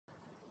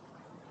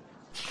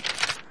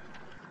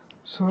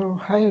So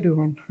hi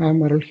everyone,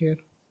 I'm Arul here.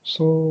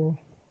 So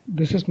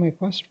this is my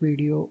first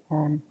video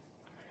on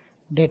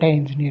data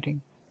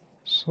engineering.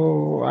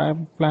 So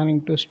I'm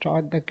planning to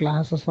start the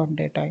classes on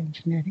data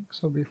engineering.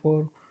 So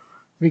before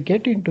we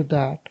get into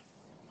that,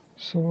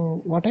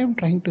 so what I'm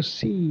trying to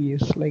see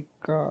is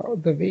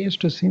the ways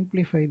to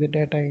simplify the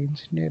data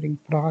engineering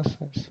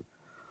process.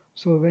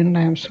 So when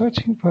I am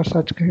searching for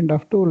such kind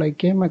of tool, I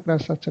came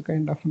across such a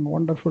kind of a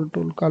wonderful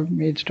tool called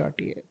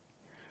Mage.AI.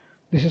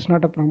 This is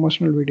not a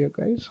promotional video,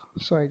 guys.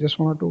 So I just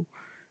want to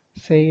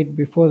say it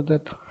before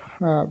that,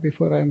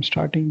 before I am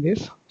starting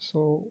this.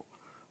 So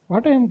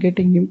what I am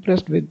getting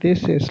impressed with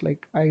this is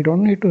like I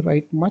don't need to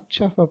write much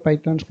of a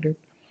Python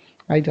script.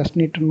 I just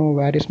need to know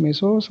where is my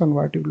source and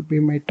what will be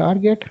my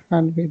target,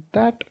 and with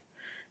that,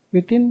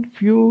 within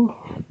few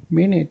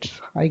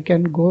minutes, I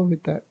can go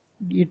with a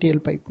ETL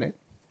pipeline.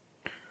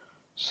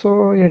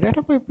 So a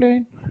data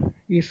pipeline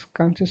is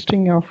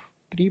consisting of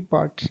three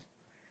parts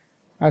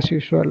as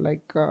usual.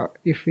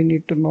 If we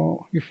need to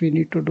know, if we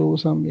need to do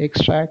some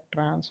extract,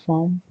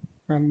 transform,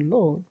 and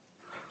load.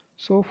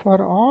 So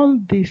for all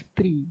these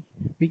three,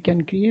 we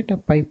can create a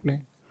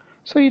pipeline.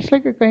 So it's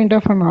like a kind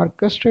of an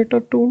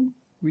orchestrator tool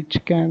which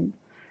can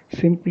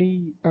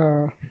simply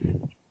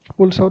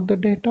pulls out the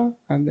data,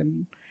 and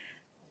then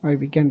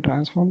we can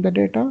transform the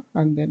data,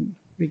 and then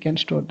we can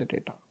store the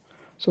data.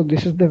 So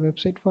this is the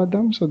website for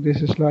them. So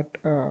this is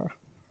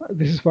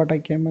what I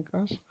came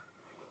across.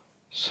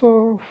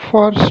 So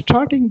for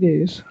starting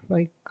this,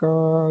 they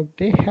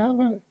have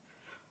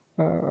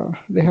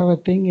a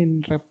thing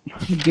in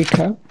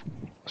GitHub.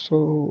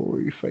 So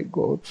if I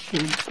go to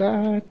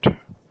that,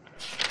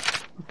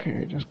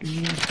 okay, just give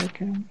me a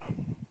second.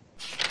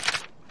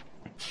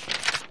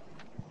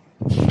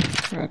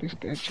 Where is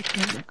the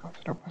GitHub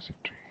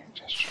repository?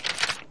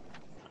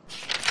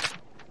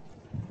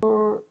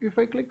 So if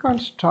I click on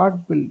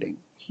start building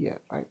here,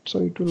 right? So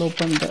it will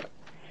open the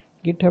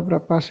GitHub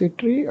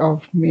repository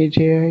of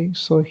Mage.AI.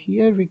 So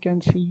here we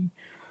can see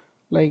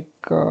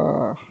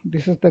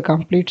this is the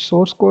complete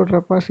source code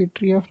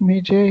repository of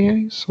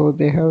Mage.AI. So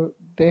they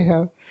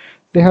have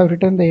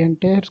written the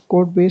entire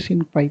code base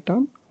in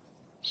Python.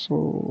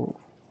 So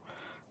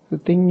the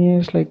thing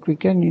is, like, we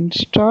can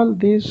install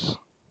this,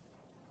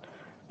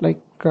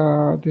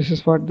 this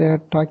is what they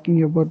are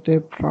talking about their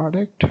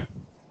product.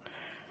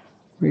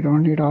 We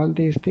don't need all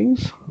these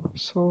things,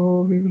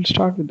 so we will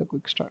start with the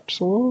quick start.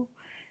 So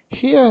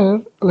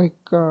here,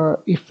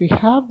 if we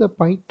have the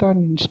Python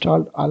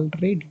installed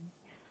already,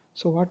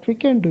 so what we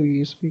can do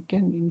is we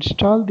can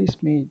install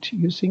this Mage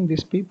using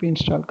this pip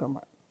install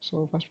command.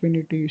 So first we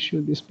need to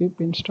issue this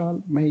pip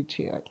install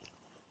Mage.AI.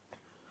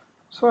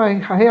 So I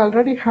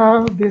already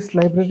have this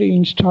library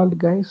installed,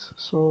 guys.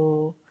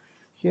 So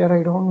here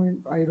I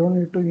don't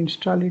need to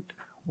install it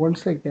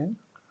once again.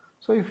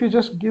 So if you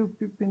just give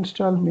pip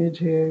install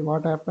Mage.AI,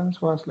 what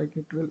happens was like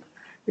it will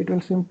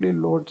simply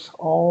loads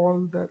all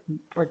the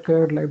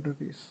required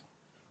libraries,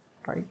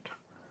 right?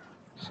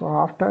 So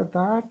after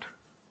that,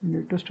 we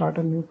need to start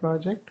a new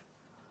project.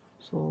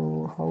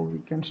 So how we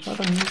can start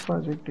a new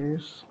project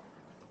is,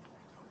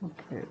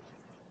 okay,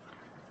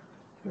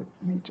 let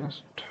me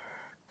just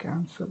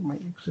cancel my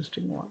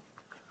existing one.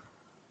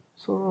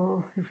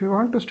 So if you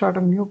want to start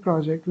a new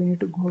project, we need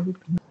to go with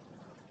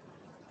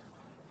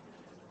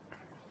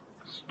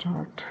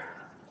start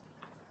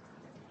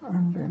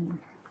and then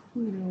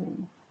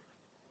new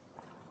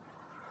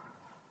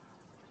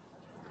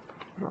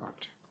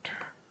project.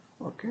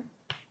 Okay.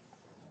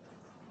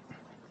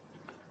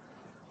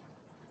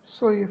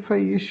 So if I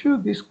issue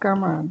this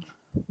command,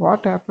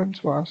 what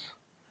happens was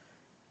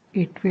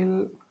it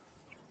will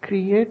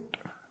create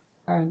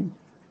an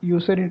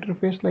user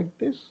interface like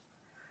this,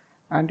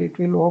 and it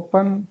will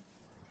open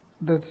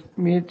the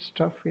Mage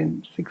stuff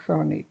in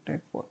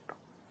 678 port.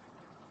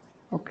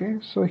 Okay,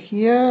 so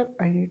here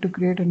I need to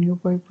create a new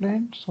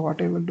pipeline. So what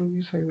I will do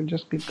is I will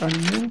just click on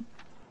new,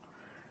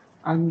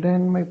 and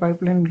then my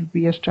pipeline will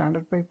be a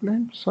standard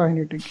pipeline. So I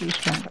need to give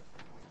standard.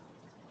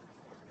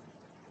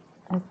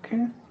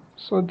 Okay,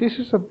 so this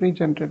is a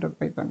pre-generated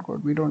Python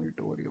code. We don't need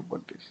to worry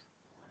about this.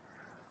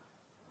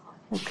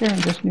 Okay, I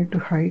just need to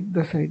hide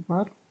the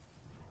sidebar.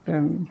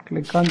 Then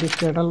click on this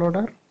data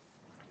loader,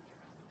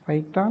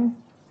 Python,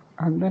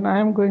 and then I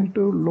am going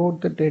to load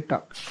the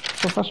data.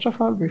 So first of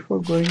all, before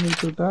going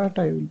into that,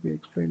 I will be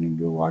explaining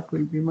you what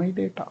will be my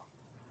data.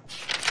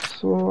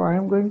 So I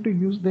am going to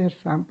use their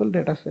sample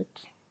data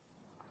sets.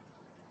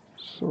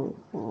 So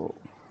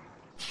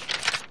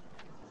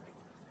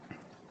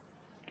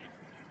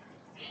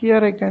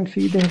here I can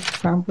see the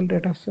sample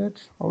data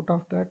sets. Out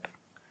of that,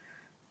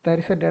 there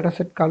is a data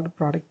set called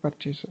product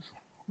purchases.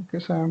 Okay,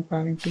 so I am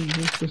planning to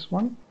use this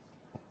one.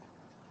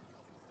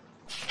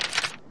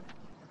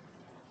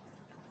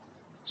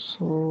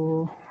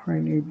 So I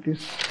need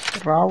this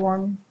raw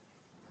one.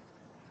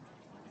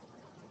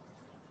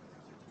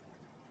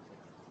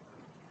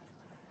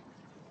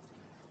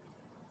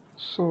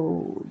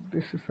 So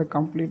this is a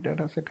complete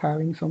data set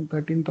having some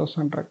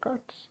 13,000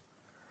 records.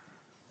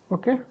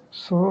 Okay,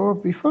 so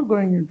before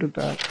going into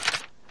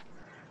that,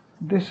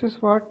 this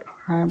is what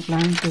I am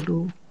planning to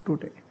do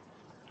today.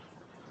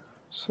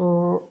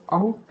 So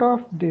out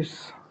of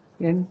this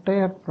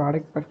entire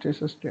product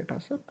purchases data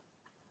set,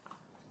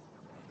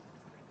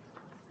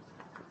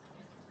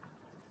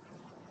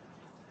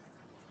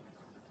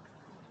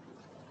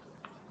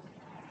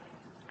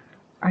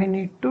 I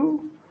need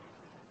to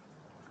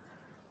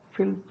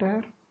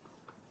filter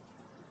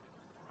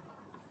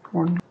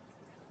on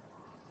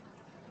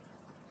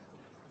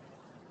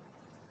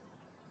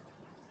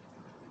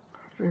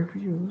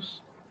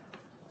reviews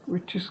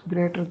which is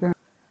greater than,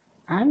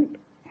 and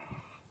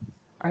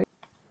I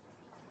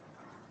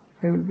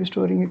will be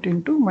storing it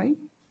into my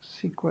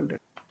SQL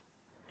data.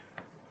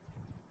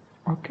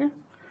 Okay,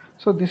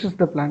 so this is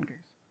the plan,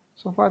 guys.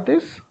 So for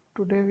this,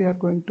 today we are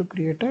going to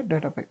create a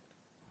data pipe.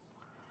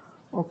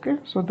 Okay,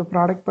 so the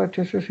product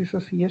purchases is a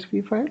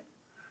CSV file,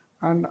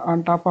 and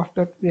on top of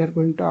that we are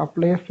going to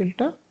apply a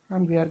filter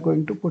and we are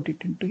going to put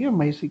it into a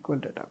MySQL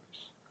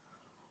database.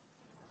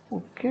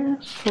 Okay,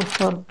 so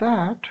for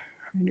that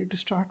I need to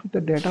start with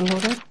the data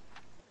loader,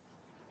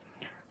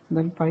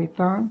 then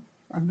Python,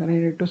 and then I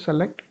need to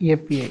select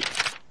API.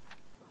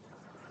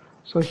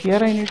 So here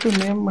I need to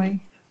name my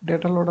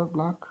data loader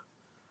block.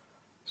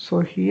 So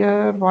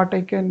here what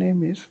I can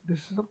name is,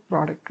 this is a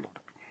product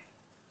loader,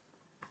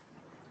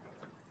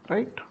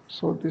 right?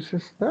 So this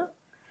is the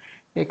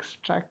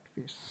extract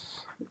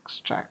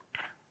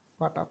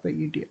part of the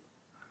EDL.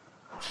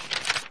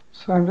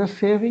 So I'm just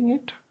saving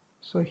it.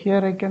 So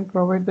here I can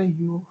provide the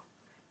U.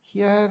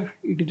 Here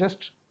it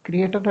just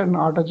created an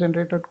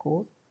auto-generated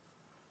code.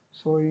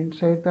 So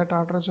inside that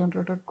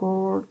auto-generated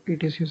code,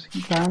 it is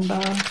using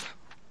pandas.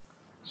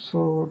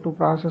 So to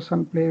process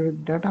and play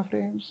with data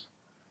frames,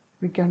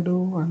 we can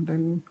do, and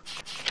then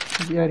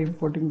we are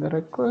importing the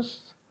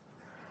requests.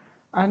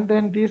 And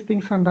then these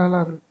things and all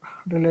are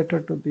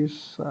related to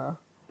this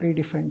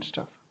predefined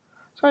stuff.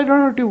 So I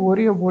don't have to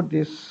worry about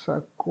this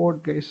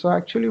code, guys. So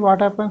actually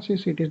what happens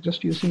is, it is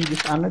just using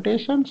these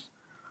annotations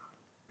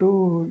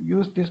to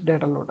use this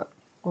data loader.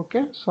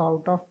 Okay, so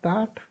out of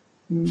that,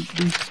 in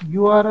this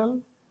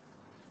URL,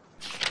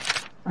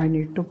 I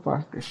need to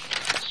pass this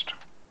first.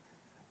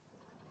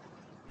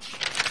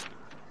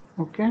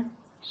 Okay,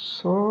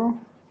 so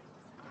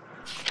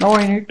now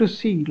I need to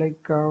see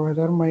like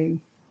whether my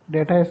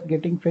data is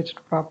getting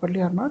fetched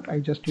properly or not. I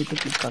just need to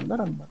click on the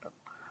run button.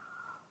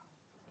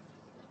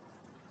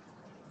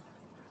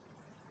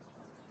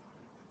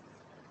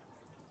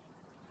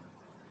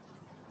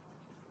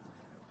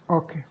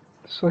 Okay,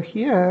 so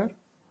here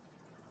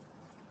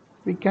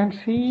we can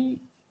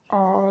see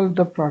all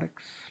the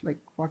products, like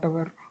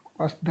whatever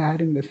was there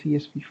in the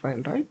CSV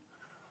file, right?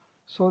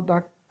 So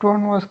that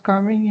one was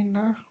coming in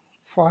a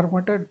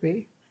formatted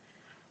way,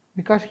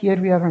 because here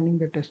we are running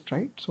the test,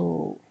 right?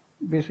 So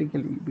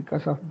basically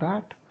because of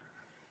that,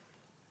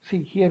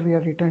 see here we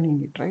are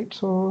returning it, right?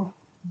 So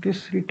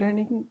this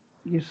returning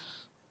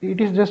is, it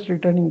is just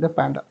returning the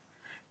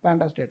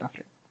pandas data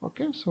frame.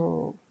 Okay,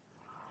 so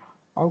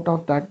out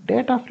of that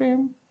data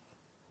frame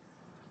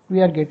we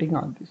are getting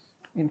all these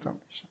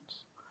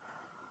informations.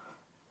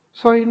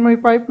 So in my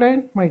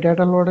pipeline, my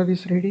data loader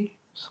is ready.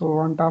 So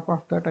on top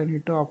of that, I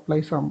need to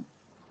apply some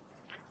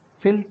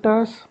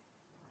filters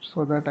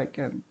so that I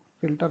can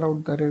filter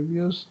out the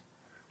reviews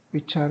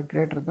which are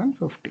greater than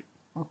 50.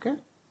 Okay.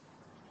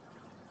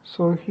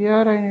 So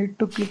here I need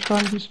to click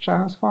on this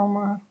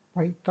transformer,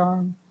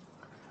 Python,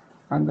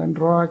 and then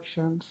raw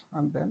actions,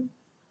 and then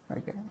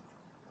again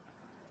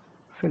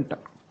filter.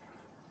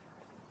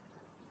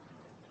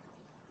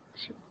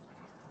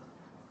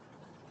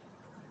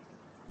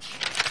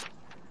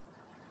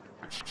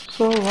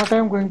 So what I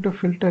am going to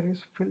filter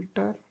is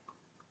filter,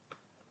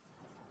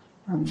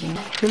 and then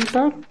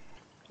filter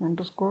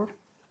underscore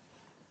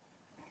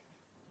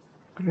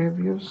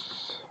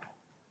reviews.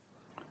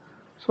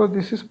 So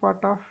this is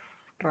part of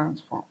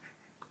transform.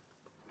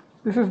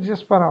 This is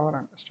just for our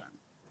understanding.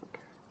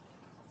 Okay.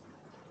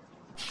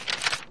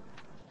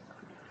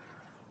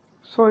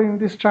 So in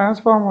this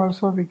transform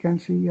also we can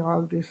see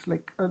all this,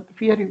 like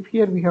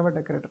here we have a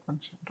decorator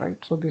function,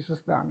 right? So this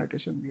is the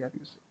annotation we are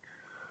using.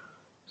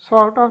 So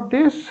out of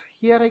this,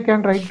 here I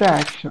can write the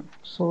action.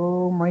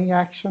 So my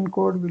action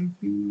code will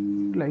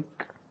be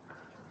like,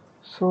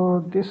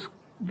 so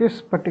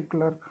this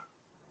particular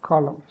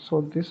column.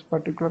 So this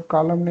particular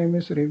column name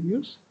is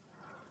reviews.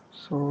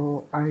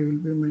 So I will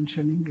be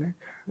mentioning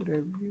like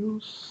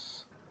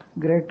reviews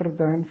greater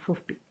than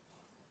 50.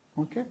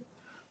 Okay,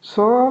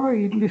 so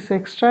in this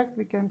extract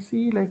we can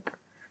see like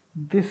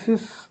this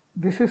is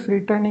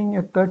returning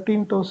a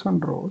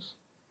 13,000 rows.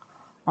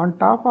 On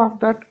top of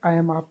that, I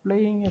am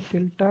applying a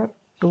filter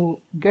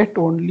to get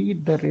only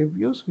the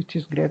reviews which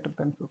is greater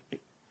than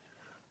 50.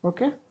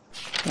 Okay,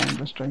 so I'm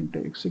just trying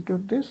to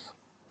execute this,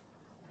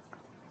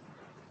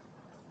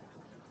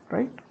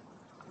 right?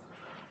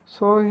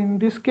 So in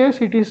this case,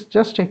 it is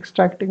just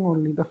extracting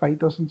only the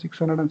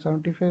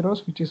 5,675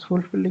 rows, which is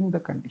fulfilling the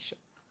condition.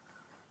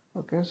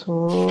 Okay,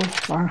 so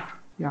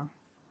yeah.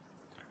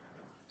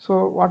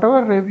 So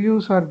whatever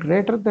reviews are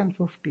greater than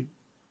 50,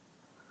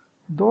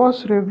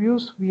 those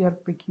reviews we are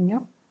picking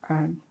up,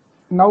 and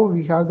now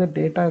we have the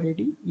data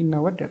ready in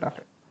our data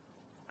frame.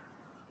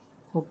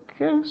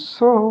 Okay,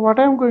 so what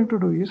I'm going to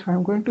do is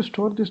I'm going to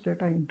store this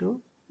data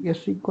into a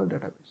SQL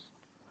database.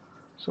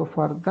 So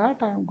for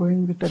that I am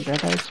going with the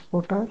data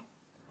exporter,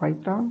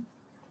 Python,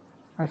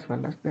 as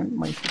well as then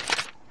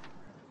MySQL.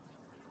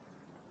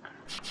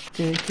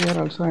 Okay, here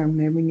also I am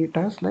naming it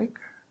as like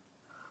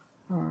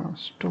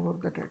store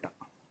the data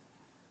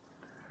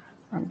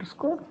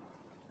underscore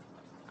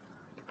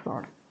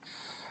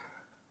products,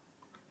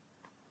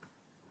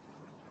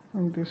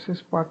 and this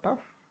is part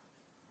of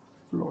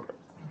load,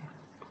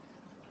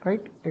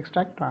 right?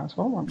 Extract,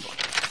 transform, unload.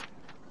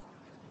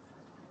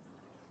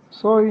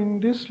 So in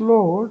this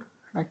load,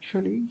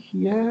 actually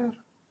here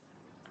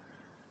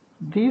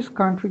these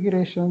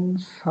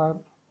configurations are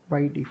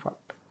by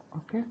default.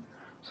 Okay,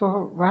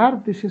 so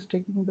where this is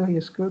taking the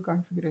SQL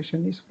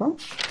configuration is from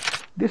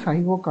this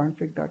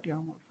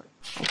io-config.yaml file.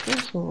 Okay,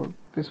 so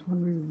this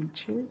one we will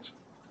change,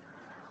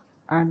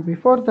 and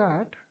before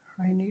that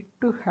I need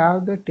to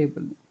have the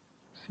table.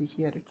 See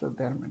here it's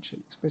there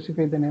mentioned,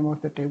 specify the name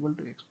of the table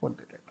to export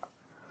the data.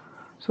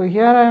 So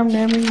here I am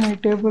naming my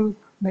table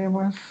name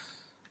as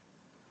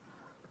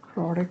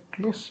product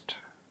list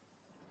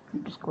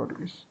underscore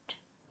list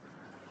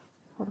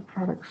or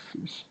products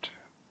list.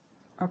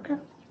 Okay,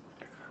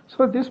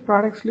 so this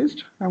products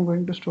list I'm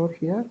going to store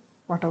here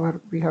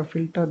whatever we have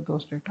filtered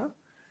those data,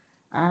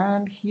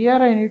 and here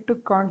I need to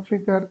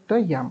configure the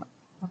YAML.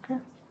 Okay,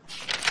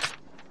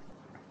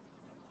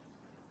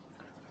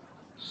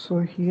 so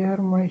here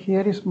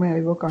is my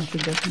io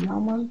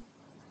config.yaml,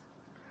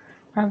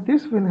 and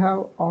this will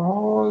have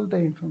all the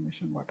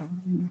information whatever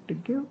we need to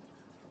give.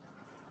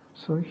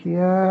 So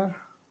here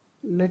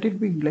let it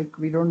be like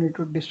we don't need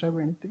to disturb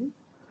anything.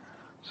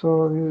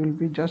 So we will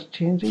be just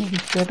changing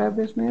this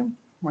database name.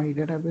 My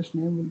database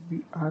name will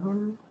be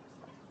Arul,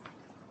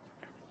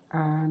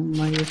 and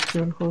my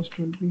SQL host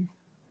will be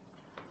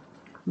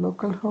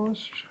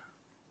localhost,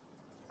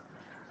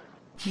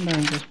 and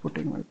I'm just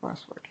putting my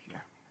password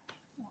here.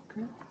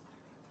 Okay,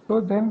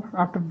 so then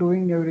after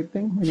doing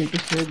everything we need to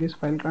save this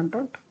file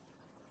content.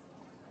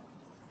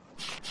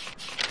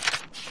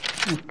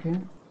 Okay,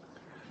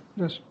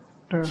 just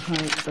I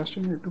just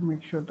need to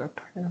make sure that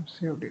I have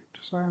saved it,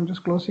 so I am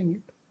just closing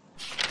it.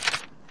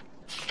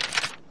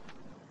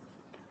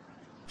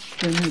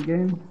 Then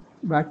again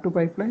back to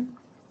pipeline.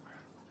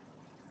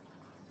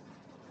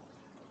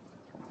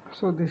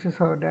 So this is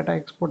our data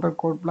exporter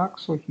code block,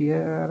 so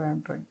here I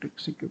am trying to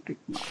execute it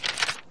now.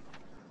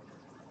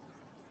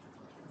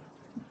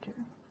 Okay,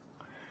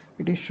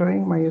 it is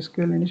showing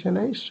MySQL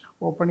initialized,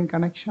 opening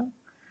connection,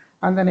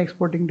 and then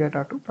exporting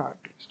data to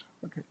product list.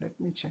 Okay, let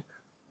me check.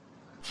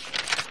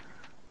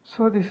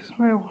 So this is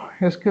my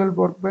SQL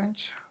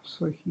workbench.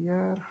 So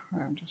here I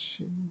am just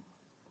saying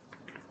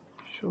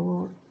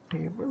show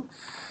tables.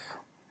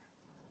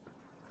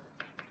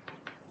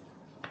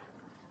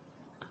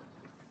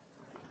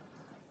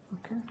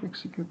 Okay,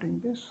 executing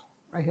this.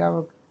 I have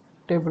a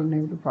table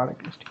named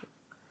product list here.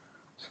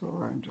 So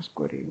I'm just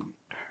querying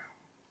it.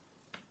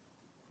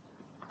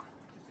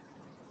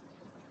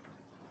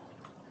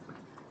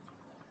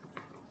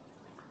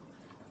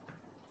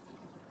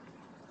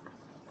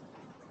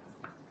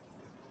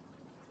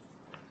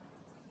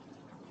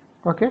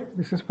 Okay,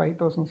 this is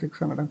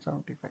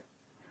 5675.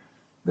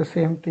 The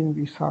same thing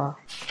we saw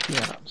here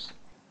also,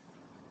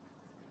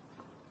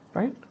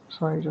 right?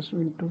 So I just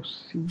need to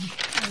see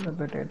whether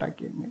the data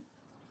came in.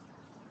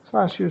 So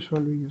as usual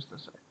we use the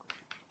cycle.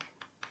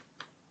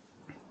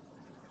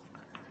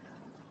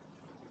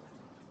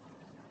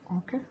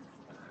 Okay,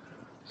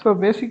 so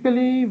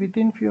basically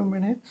within few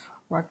minutes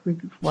what we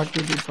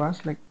did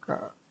was like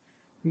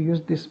we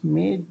used this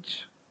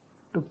Mage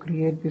to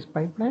create this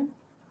pipeline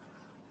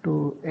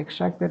to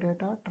extract the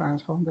data,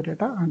 transform the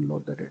data, and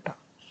load the data.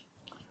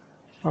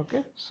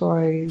 Okay, so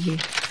I will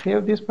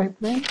save this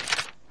pipeline,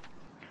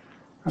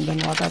 and then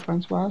what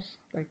happens was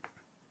like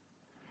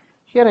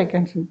here I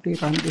can simply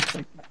run this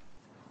pipeline.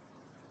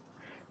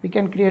 We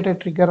can create a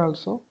trigger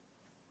also.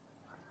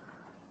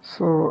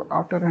 So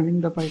after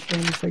running the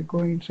pipeline, if I go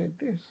inside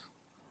this,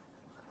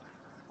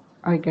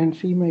 I can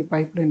see my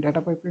pipeline,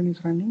 data pipeline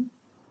is running.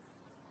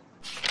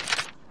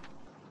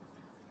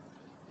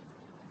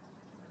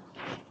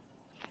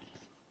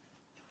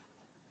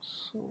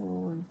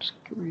 So it's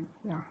queuing,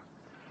 yeah.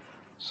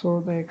 So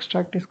the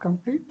extract is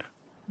complete,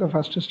 the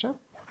first step.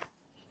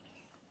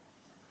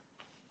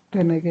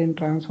 Then again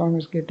transform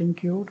is getting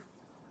queued.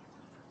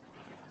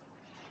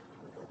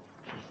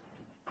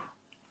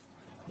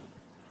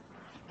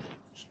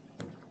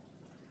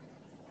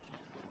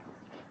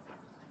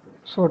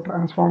 So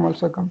transform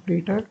also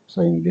completed.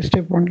 So in this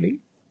step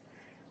only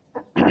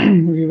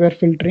we were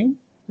filtering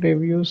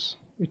reviews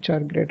which are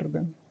greater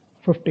than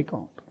 50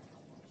 count.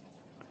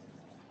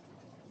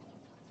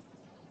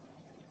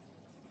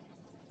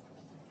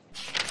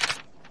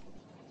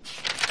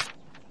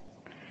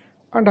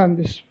 And on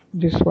this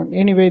one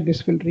anyway,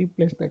 this will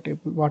replace the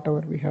table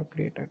whatever we have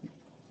created.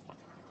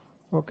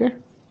 Okay,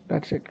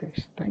 that's it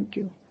guys, thank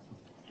you.